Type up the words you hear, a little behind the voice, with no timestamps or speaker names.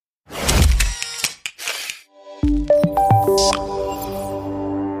Hey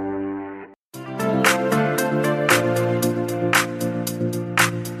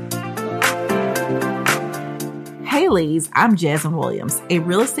ladies, I'm Jasmine Williams, a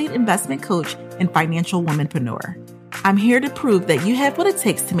real estate investment coach and financial womanpreneur. I'm here to prove that you have what it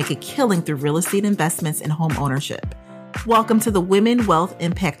takes to make a killing through real estate investments and home ownership. Welcome to the Women Wealth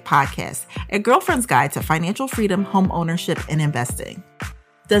Impact Podcast, a girlfriend's guide to financial freedom, home ownership, and investing.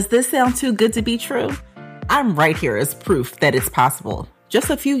 Does this sound too good to be true? I'm right here as proof that it's possible. Just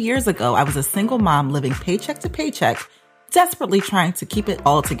a few years ago, I was a single mom living paycheck to paycheck, desperately trying to keep it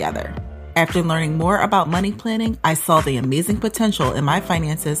all together. After learning more about money planning, I saw the amazing potential in my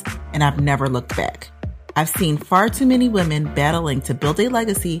finances, and I've never looked back. I've seen far too many women battling to build a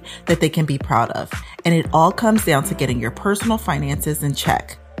legacy that they can be proud of, and it all comes down to getting your personal finances in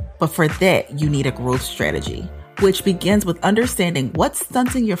check. But for that, you need a growth strategy, which begins with understanding what's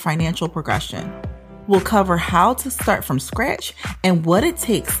stunting your financial progression. We'll cover how to start from scratch and what it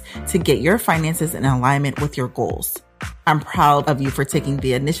takes to get your finances in alignment with your goals. I'm proud of you for taking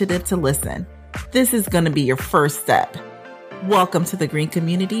the initiative to listen. This is going to be your first step. Welcome to the Green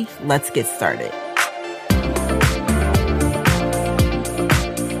Community. Let's get started.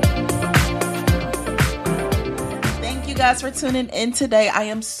 Thank you guys for tuning in today. I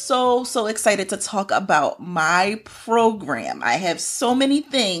am so excited to talk about my program. I have so many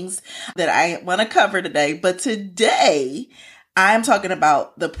things that I want to cover today, but today I'm talking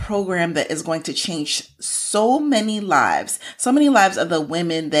about the program that is going to change so many lives of the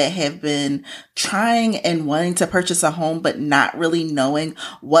women that have been trying and wanting to purchase a home, but not really knowing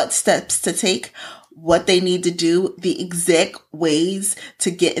what steps to take, what they need to do, the exact ways to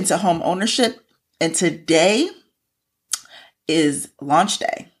get into home ownership. And today is launch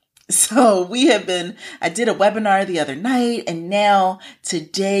day. So I did a webinar the other night, and now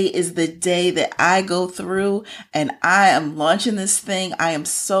today is the day that I go through and I am launching this thing. I am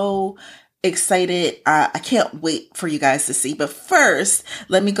so excited. I can't wait for you guys to see. But first,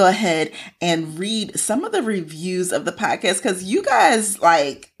 let me go ahead and read some of the reviews of the podcast, because you guys,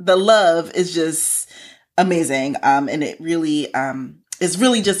 like, the love is just amazing. And it really is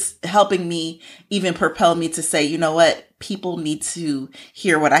really just helping me even propel me to say, you know what? People need to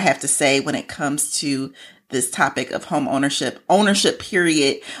hear what I have to say when it comes to this topic of home ownership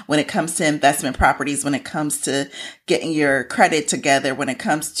period, when it comes to investment properties, when it comes to getting your credit together, when it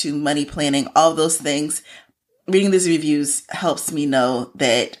comes to money planning, all those things. Reading these reviews helps me know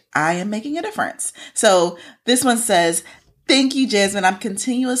that I am making a difference. So this one says, "Thank you, Jasmine. I'm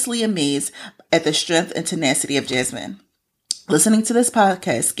continuously amazed at the strength and tenacity of Jasmine. Listening to this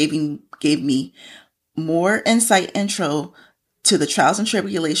podcast gave me more insight intro to the trials and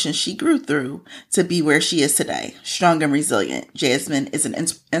tribulations she grew through to be where she is today, strong and resilient. Jasmine is an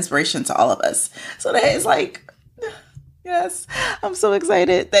inspiration to all of us." So that is like, yes, I'm so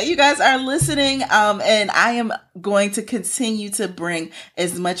excited that you guys are listening. And I am going to continue to bring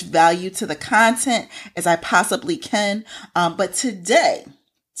as much value to the content as I possibly can. But today,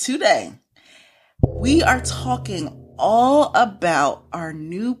 we are talking all about our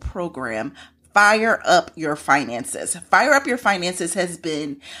new program, Fire Up Your Finances. Fire Up Your Finances has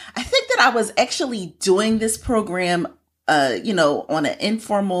been, I think that I was actually doing this program, on an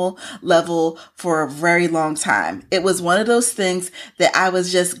informal level for a very long time. It was one of those things that I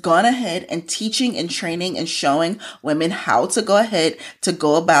was just going ahead and teaching and training and showing women how to go ahead to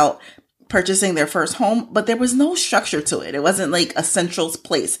go about purchasing their first home, but there was no structure to it. It wasn't like a central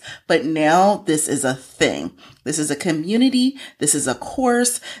place. But now this is a thing. This is a community. This is a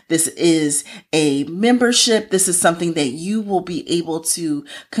course. This is a membership. This is something that you will be able to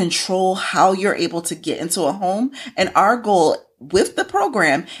control how you're able to get into a home. And our goal with the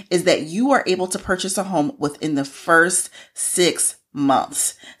program is that you are able to purchase a home within the first 6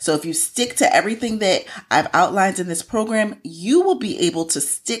 months. So if you stick to everything that I've outlined in this program, you will be able to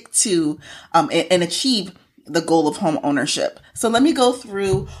stick to and achieve the goal of home ownership. So let me go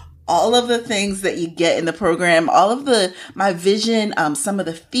through all of the things that you get in the program, all of my vision, some of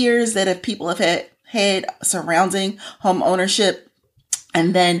the fears that people have had surrounding home ownership,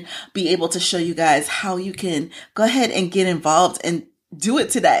 and then be able to show you guys how you can go ahead and get involved and do it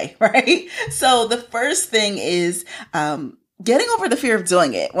today, right? So the first thing is getting over the fear of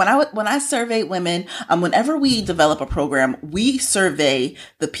doing it. When I survey women, whenever we develop a program, we survey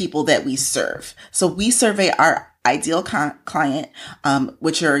the people that we serve. So we survey our ideal client,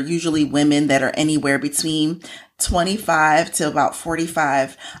 which are usually women that are anywhere between 25 to about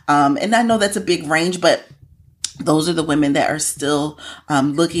 45. And I know that's a big range, but Those are the women that are still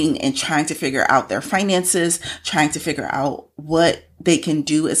looking and trying to figure out their finances, trying to figure out what they can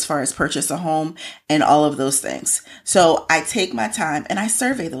do as far as purchase a home and all of those things. So I take my time and I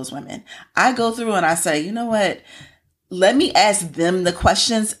survey those women. I go through and I say, you know what? Let me ask them the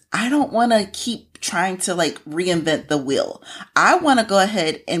questions. I don't want to keep trying to reinvent the wheel. I want to go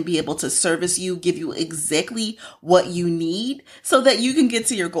ahead and be able to service you, give you exactly what you need so that you can get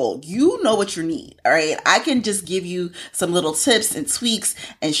to your goal. You know what you need. All right. I can just give you some little tips and tweaks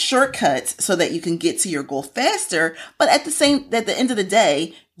and shortcuts so that you can get to your goal faster. But at the end of the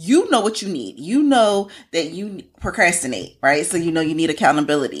day, you know what you need. You know that you procrastinate, right? So you know you need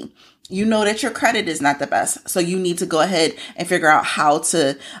accountability. You know that your credit is not the best. So you need to go ahead and figure out how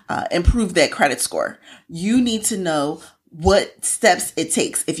to improve that credit score. You need to know what steps it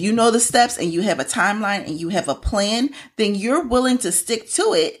takes. If you know the steps and you have a timeline and you have a plan, then you're willing to stick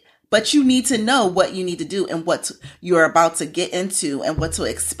to it. But you need to know what you need to do and what you're about to get into and what to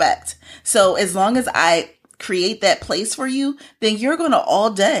expect. So as long as I create that place for you, then you're going to all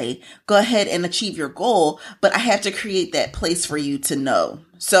day go ahead and achieve your goal. But I have to create that place for you to know.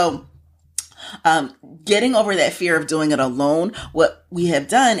 So getting over that fear of doing it alone, what we have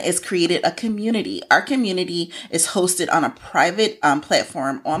done is created a community. Our community is hosted on a private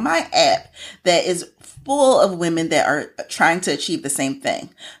platform on my app that is full of women that are trying to achieve the same thing.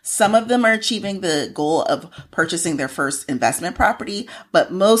 Some of them are achieving the goal of purchasing their first investment property,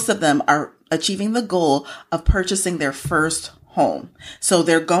 but most of them are achieving the goal of purchasing their first home. So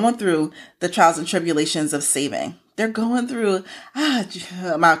they're going through the trials and tribulations of saving. They're going through,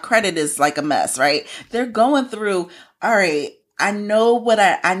 my credit is like a mess, right? They're going through, all right, I know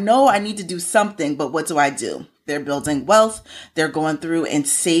I need to do something, but what do I do? They're building wealth. They're going through and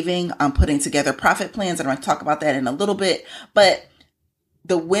saving, putting together profit plans. And I'm going to talk about that in a little bit. But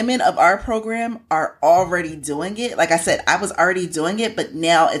the women of our program are already doing it. Like I said, I was already doing it, but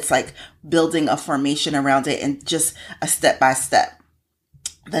now it's like building a formation around it and just a step by step.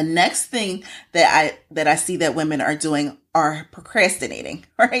 The next thing that I see that women are doing are procrastinating,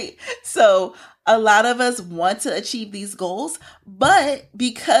 right? So a lot of us want to achieve these goals, but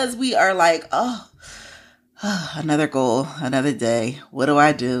because we are like, another goal, another day. What do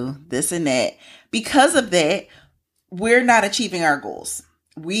I do? This and that. Because of that, we're not achieving our goals.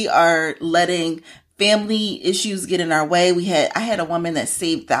 We are letting family issues get in our way. I had a woman that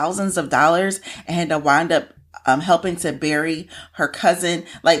saved thousands of dollars and had to wind up helping to bury her cousin.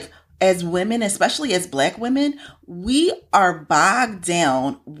 Like, as women, especially as Black women, we are bogged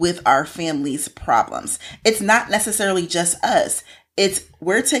down with our family's problems. It's not necessarily just us.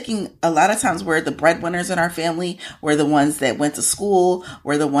 We're taking, a lot of times we're the breadwinners in our family. We're the ones that went to school.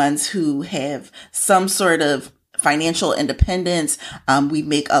 We're the ones who have some sort of financial independence. We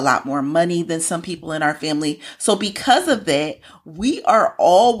make a lot more money than some people in our family. So because of that, we are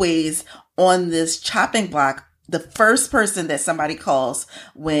always on this chopping block. The first person that somebody calls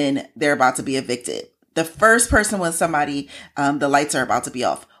when they're about to be evicted, the first person when somebody, the lights are about to be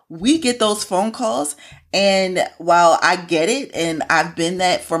off. We get those phone calls. And while I get it, and I've been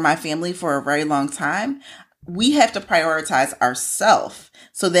that for my family for a very long time, we have to prioritize ourselves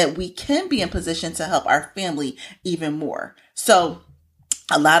so that we can be in position to help our family even more. So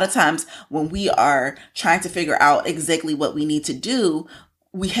a lot of times when we are trying to figure out exactly what we need to do,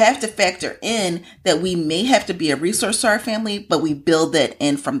 we have to factor in that we may have to be a resource to our family, but we build that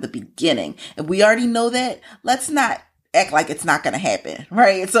in from the beginning. If we already know that, let's not act like it's not going to happen,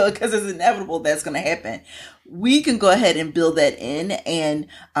 right? So, because it's inevitable that's going to happen. We can go ahead and build that in. And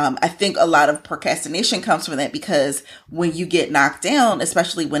I think a lot of procrastination comes from that, because when you get knocked down,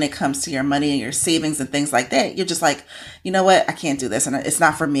 especially when it comes to your money and your savings and things like that, you're just like, you know what? I can't do this. And it's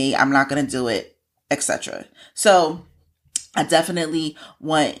not for me. I'm not going to do it, etc. So I definitely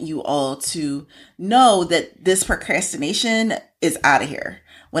want you all to know that this procrastination is out of here.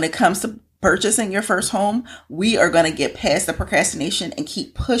 When it comes to purchasing your first home, we are going to get past the procrastination and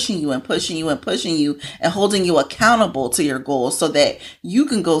keep pushing you and pushing you and pushing you and holding you accountable to your goals so that you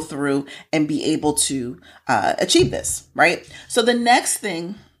can go through and be able to achieve this, right? So the next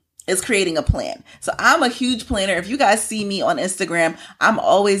thing is creating a plan. So I'm a huge planner. If you guys see me on Instagram, I'm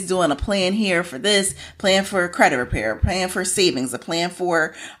always doing a plan here for this, plan for credit repair, plan for savings, a plan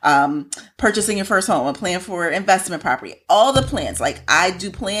for purchasing your first home, a plan for investment property, all the plans. Like, I do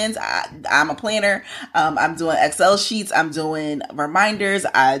plans. I'm a planner. I'm doing Excel sheets. I'm doing reminders.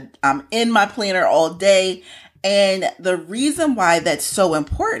 I'm in my planner all day. And the reason why that's so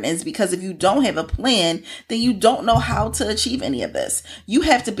important is because if you don't have a plan, then you don't know how to achieve any of this. You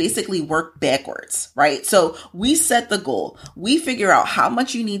have to basically work backwards, right? So we set the goal. We figure out how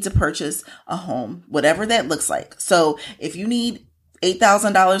much you need to purchase a home, whatever that looks like. So if you need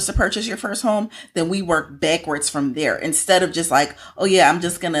 $8,000 to purchase your first home, then we work backwards from there instead of just like, oh yeah, I'm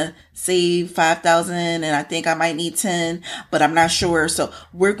just going to save 5,000 and I think I might need 10, but I'm not sure. So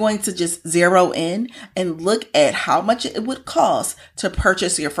we're going to just zero in and look at how much it would cost to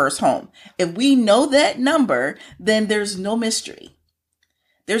purchase your first home. If we know that number, then there's no mystery.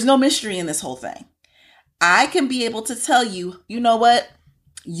 There's no mystery in this whole thing. I can be able to tell you, you know what?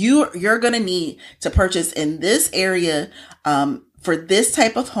 You're going to need to purchase in this area, for this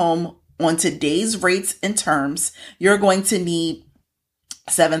type of home on today's rates and terms, you're going to need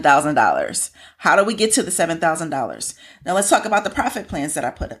 $7,000. How do we get to the $7,000? Now let's talk about the profit plans that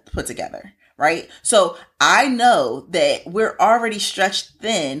I put together, right? So I know that we're already stretched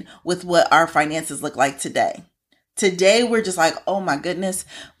thin with what our finances look like today. Today, we're just like, oh my goodness,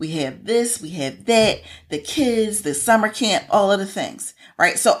 we have this, we have that, the kids, the summer camp, all of the things,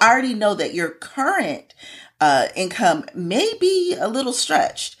 right? So I already know that your current income may be a little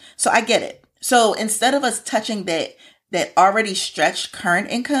stretched. So I get it. So instead of us touching that already stretched current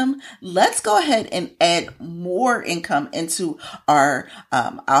income, let's go ahead and add more income into our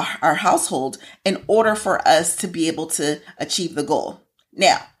household in order for us to be able to achieve the goal.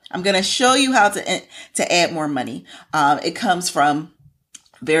 Now, I'm going to show you how to add more money. It comes from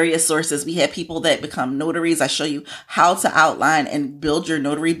various sources. We have people that become notaries. I show you how to outline and build your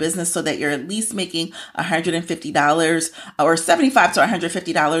notary business so that you're at least making $150 or $75 to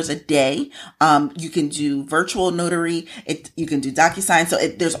 $150 a day. You can do virtual notary. You can do DocuSign. So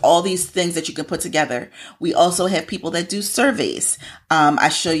there's all these things that you can put together. We also have people that do surveys. I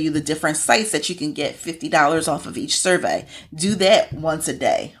show you the different sites that you can get $50 off of each survey. Do that once a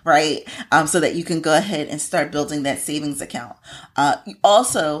day, right? So that you can go ahead and start building that savings account.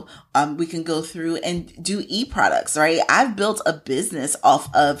 Also, we can go through and do e-products, right? I've built a business off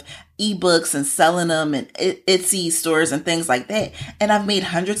of ebooks and selling them and Etsy stores and things like that. And I've made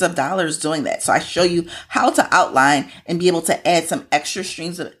hundreds of dollars doing that. So I show you how to outline and be able to add some extra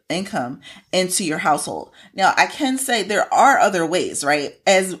streams of income into your household. Now, I can say there are other ways, right?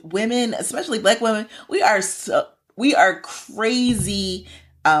 As women, especially Black women, we are crazy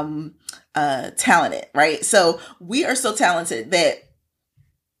talented, right? So we are so talented that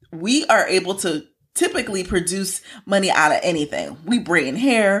we are able to typically produce money out of anything. We braiding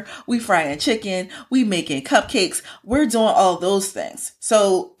hair, we frying chicken, we making cupcakes, we're doing all those things.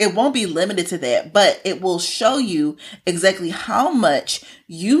 So it won't be limited to that, but it will show you exactly how much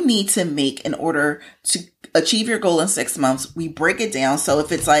you need to make in order to achieve your goal in 6 months. We break it down. So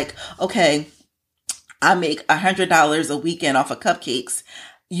if it's like, okay, I make $100 a weekend off of cupcakes,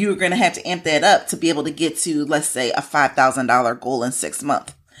 you're going to have to amp that up to be able to get to, let's say, a $5,000 goal in 6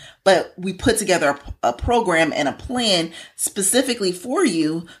 months. But we put together a program and a plan specifically for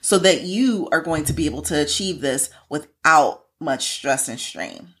you so that you are going to be able to achieve this without much stress and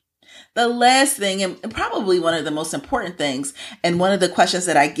strain. The last thing, and probably one of the most important things, and one of the questions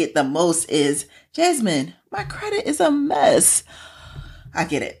that I get the most is, Jasmine, my credit is a mess. I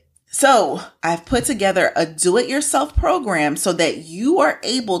get it. So I've put together a do-it-yourself program so that you are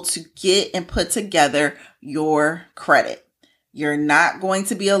able to get and put together your credit. You're not going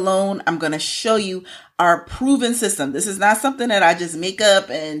to be alone. I'm going to show you our proven system. This is not something that I just make up,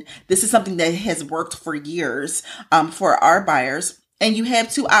 and this is something that has worked for years for our buyers. And you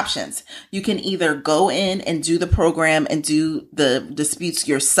have two options. You can either go in and do the program and do the disputes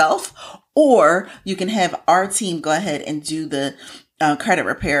yourself, or you can have our team go ahead and do the credit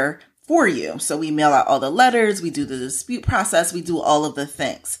repair for you. So we mail out all the letters, we do the dispute process, we do all of the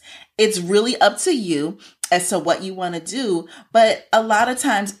things. It's really up to you as to what you want to do. But a lot of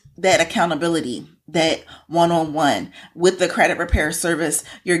times that accountability, that one-on-one with the credit repair service,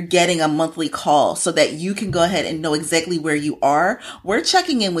 you're getting a monthly call so that you can go ahead and know exactly where you are. We're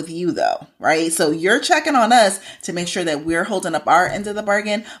checking in with you though, right? So you're checking on us to make sure that we're holding up our end of the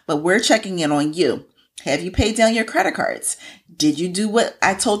bargain, but we're checking in on you. Have you paid down your credit cards? Did you do what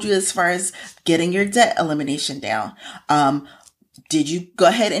I told you as far as getting your debt elimination down? Did you go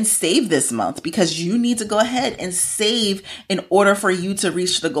ahead and save this month? Because you need to go ahead and save in order for you to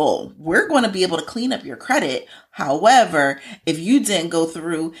reach the goal. We're going to be able to clean up your credit. However, if you didn't go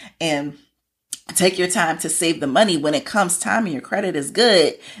through and take your time to save the money when it comes time and your credit is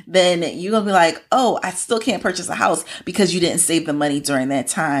good, then you're going to be like, oh, I still can't purchase a house because you didn't save the money during that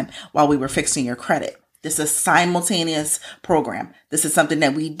time while we were fixing your credit. This is a simultaneous program. This is something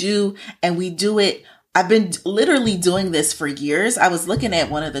that we do, and we do it I've been literally doing this for years. I was looking at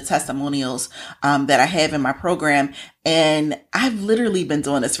one of the testimonials that I have in my program, and I've literally been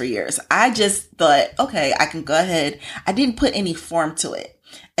doing this for years. I just thought, okay, I can go ahead. I didn't put any form to it.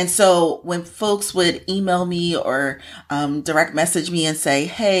 And so when folks would email me or direct message me and say,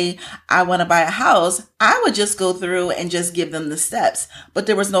 hey, I want to buy a house, I would just go through and just give them the steps, but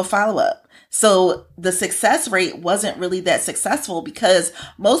there was no follow-up. So the success rate wasn't really that successful because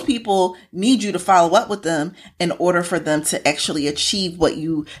most people need you to follow up with them in order for them to actually achieve what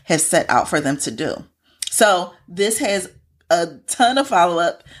you have set out for them to do. So this has a ton of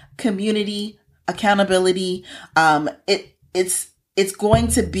follow-up, community, accountability. It's going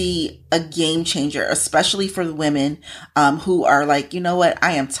to be a game changer, especially for the women who are like, you know what?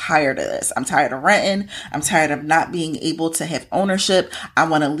 I am tired of this. I'm tired of renting. I'm tired of not being able to have ownership. I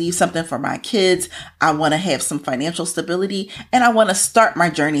want to leave something for my kids. I want to have some financial stability, and I want to start my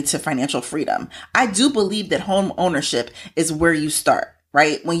journey to financial freedom. I do believe that home ownership is where you start,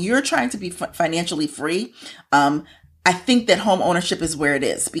 right? When you're trying to be financially free, I think that home ownership is where it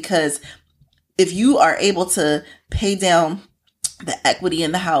is, because if you are able to pay down the equity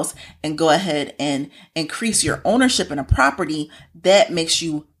in the house and go ahead and increase your ownership in a property, that makes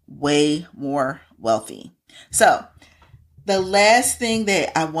you way more wealthy. So the last thing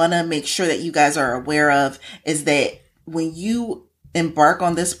that I want to make sure that you guys are aware of is that when you embark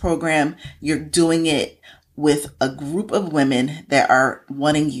on this program, you're doing it with a group of women that are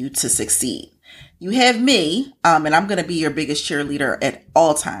wanting you to succeed. You have me, and I'm going to be your biggest cheerleader at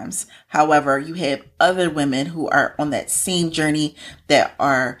all times. However, you have other women who are on that same journey that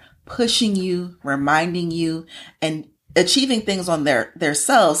are pushing you, reminding you, and achieving things on their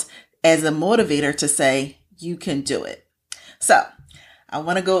selves as a motivator to say, you can do it. So I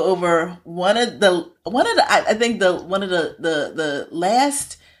want to go over one of the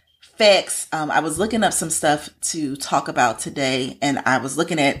last facts. I was looking up some stuff to talk about today, and I was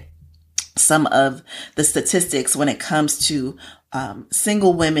looking at some of the statistics when it comes to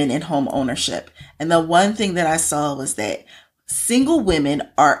single women in home ownership. And the one thing that I saw was that single women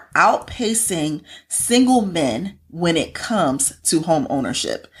are outpacing single men when it comes to home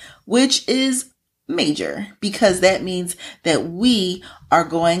ownership, which is major, because that means that we are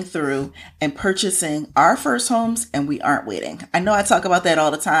going through and purchasing our first homes and we aren't waiting. I know I talk about that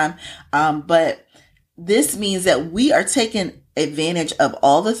all the time, but this means that we are taking advantage of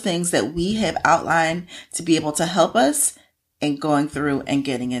all the things that we have outlined to be able to help us in going through and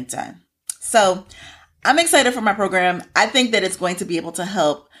getting it done. So I'm excited for my program. I think that it's going to be able to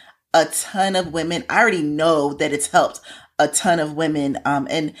help a ton of women. I already know that it's helped a ton of women.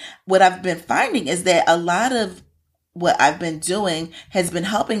 And what I've been finding is that a lot of what I've been doing has been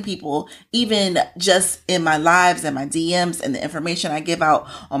helping people, even just in my lives and my DMs and the information I give out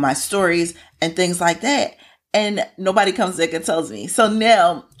on my stories and things like that. And nobody comes back and tells me. So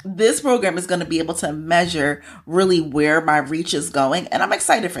now this program is going to be able to measure really where my reach is going. And I'm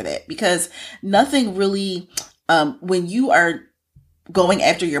excited for that, because nothing really, when you are going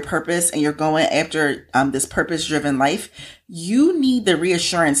after your purpose and you're going after this purpose-driven life, you need the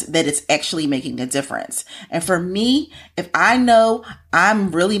reassurance that it's actually making a difference. And for me, if I know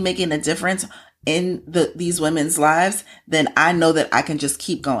I'm really making a difference in these women's lives, then I know that I can just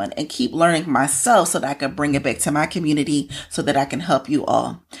keep going and keep learning myself so that I can bring it back to my community so that I can help you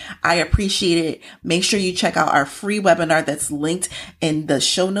all. I appreciate it. Make sure you check out our free webinar that's linked in the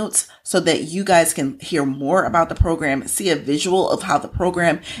show notes so that you guys can hear more about the program, see a visual of how the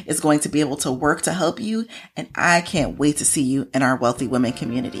program is going to be able to work to help you. And I can't wait to see you in our Wealthy Women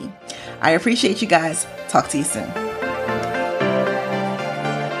community. I appreciate you guys. Talk to you soon.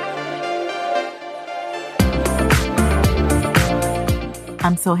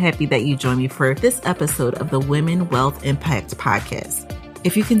 I'm so happy that you joined me for this episode of the Women Wealth Impact Podcast.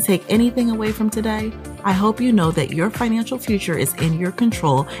 If you can take anything away from today, I hope you know that your financial future is in your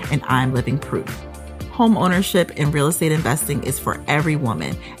control, and I'm living proof. Home ownership and real estate investing is for every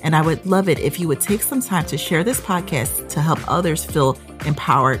woman, and I would love it if you would take some time to share this podcast to help others feel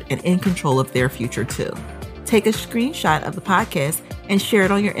empowered and in control of their future too. Take a screenshot of the podcast and share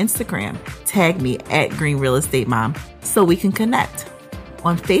it on your Instagram. Tag me at Green Real Estate Mom so we can connect.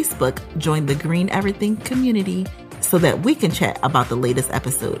 On Facebook, join the Green Everything community so that we can chat about the latest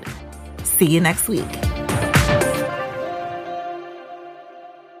episode. See you next week.